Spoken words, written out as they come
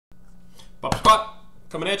Pop Spot,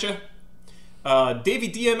 coming at you.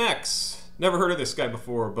 Davy DMX. Never heard of this guy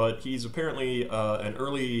before, but he's apparently an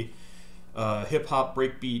early hip-hop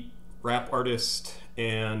breakbeat rap artist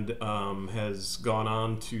and has gone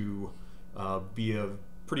on to be a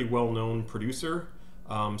pretty well-known producer.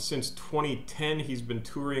 Since 2010, he's been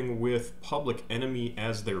touring with Public Enemy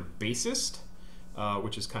as their bassist,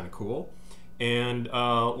 which is kind of cool. And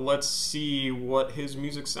let's see what his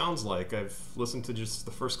music sounds like. I've listened to just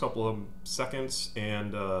the first couple of seconds,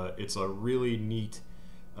 and it's a really neat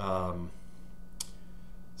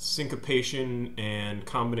syncopation and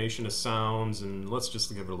combination of sounds, and let's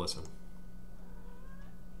just give it a listen.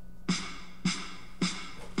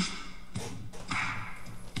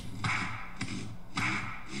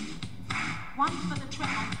 One for the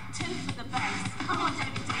treble, two for the bass. Come on,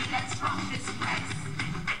 Davy, let's rock this place.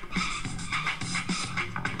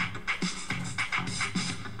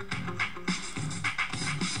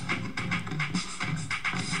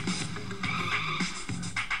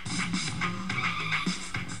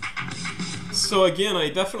 So again, I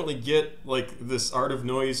definitely get like this Art of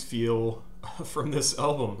Noise feel from this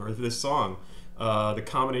album or this song. The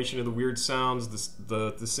combination of the weird sounds,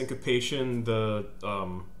 the syncopation, the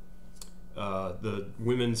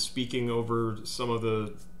women speaking over some of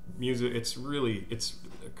the music. It's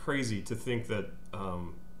crazy to think that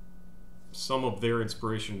some of their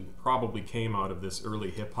inspiration probably came out of this early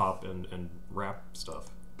hip hop and rap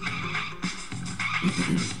stuff.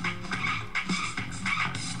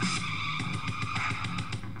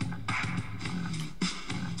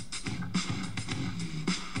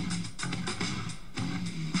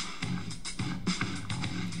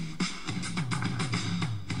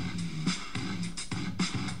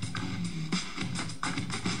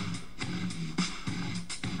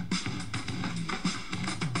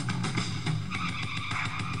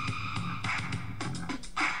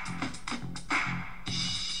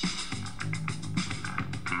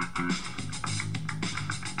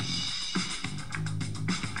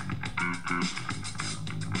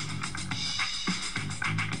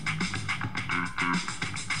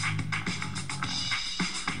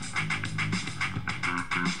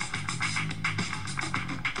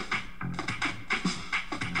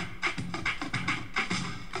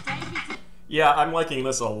 Yeah, I'm liking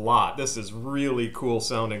this a lot. This is really cool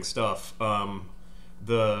sounding stuff. The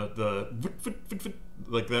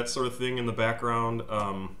like that sort of thing in the background.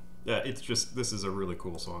 Yeah, it's just, this is a really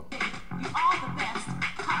cool song. You are the best.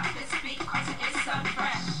 Cut this beat 'cause it is so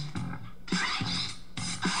fresh.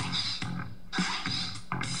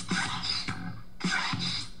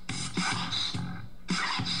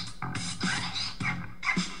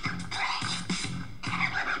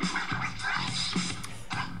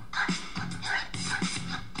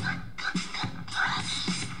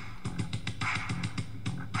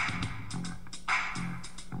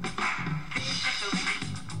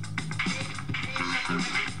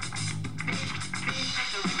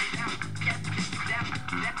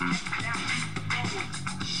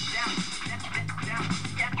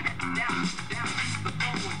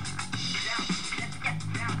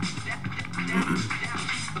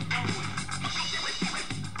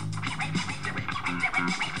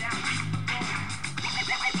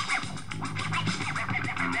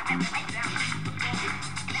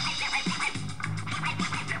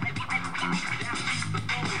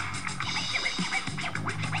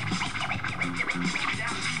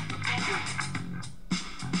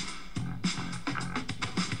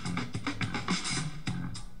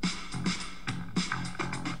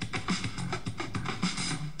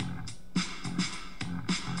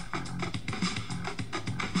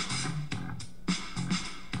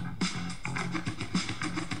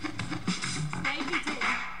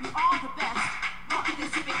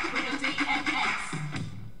 DMX.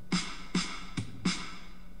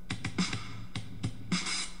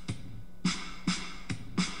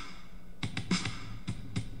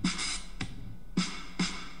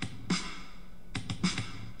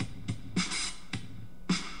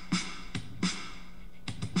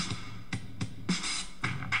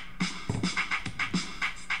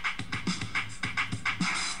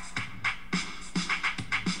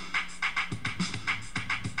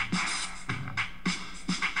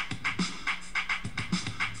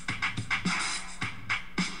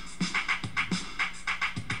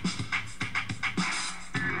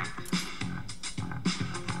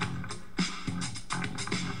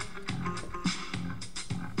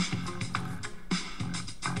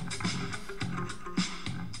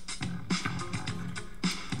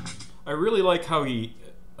 I really like how he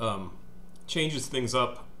changes things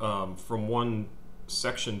up from one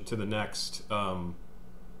section to the next.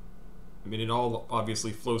 I mean, it all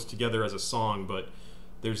obviously flows together as a song, but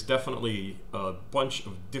there's definitely a bunch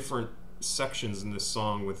of different sections in this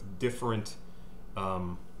song with different,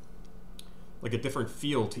 like a different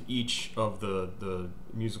feel to each of the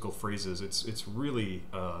musical phrases. It's really,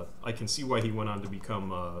 I can see why he went on to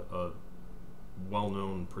become a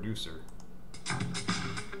well-known producer.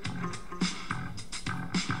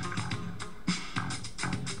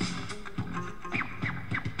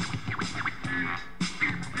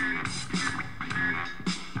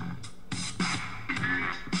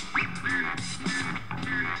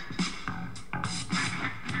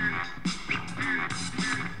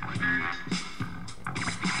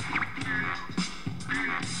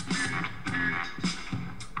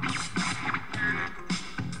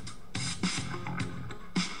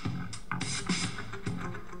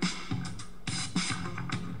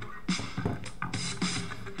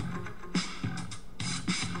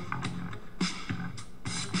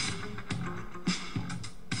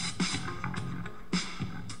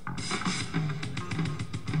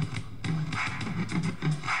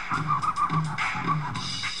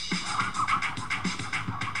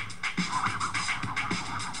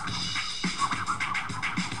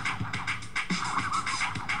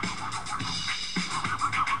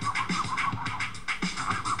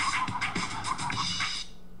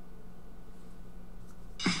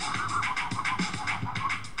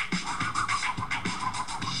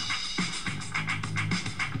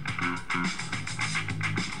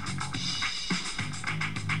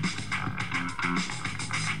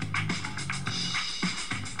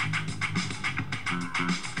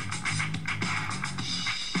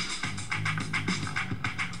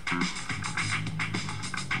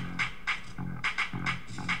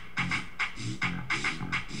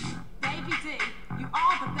 Davy D, you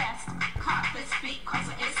are the best. Cut this beat 'cause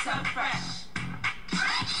it is so fresh.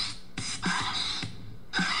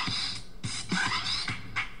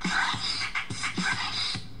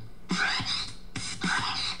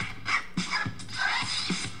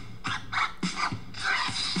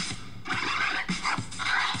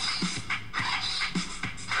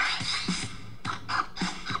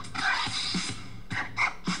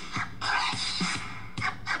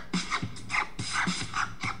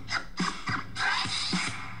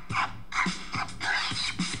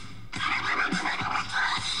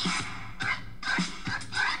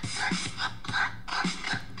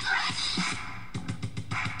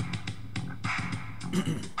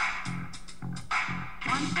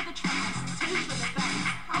 One for the treble, two for the bass.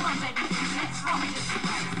 Come on, Davy D, let's rock this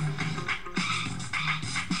place.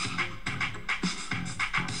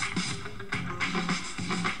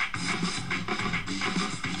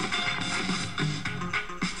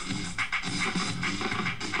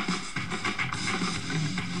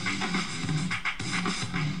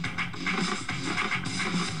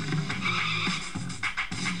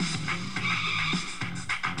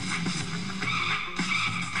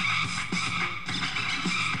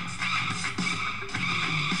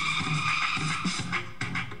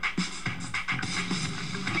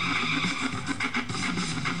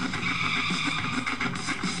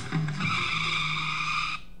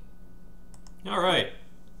 All right.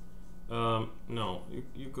 No,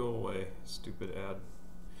 you go away, stupid ad.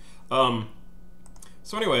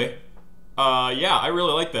 So anyway, yeah, I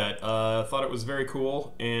really like that. I thought it was very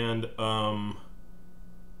cool, and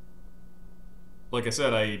like I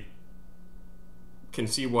said, I can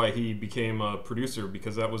see why he became a producer,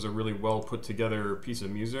 because that was a really well put together piece of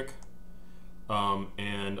music,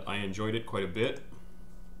 and I enjoyed it quite a bit.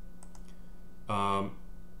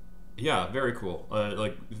 Yeah, very cool.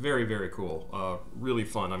 Like, very, very cool. Really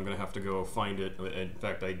fun. I'm gonna have to go find it. In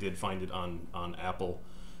fact, I did find it on Apple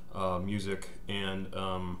Music, and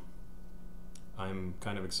I'm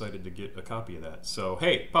kind of excited to get a copy of that. So,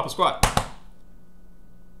 hey, Papa Squat,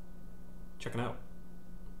 check it out.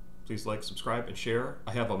 Please like, subscribe, and share.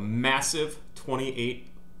 I have a massive 28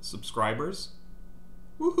 subscribers.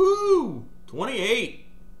 Woohoo! 28!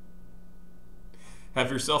 Have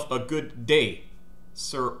yourself a good day,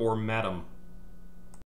 sir or madam.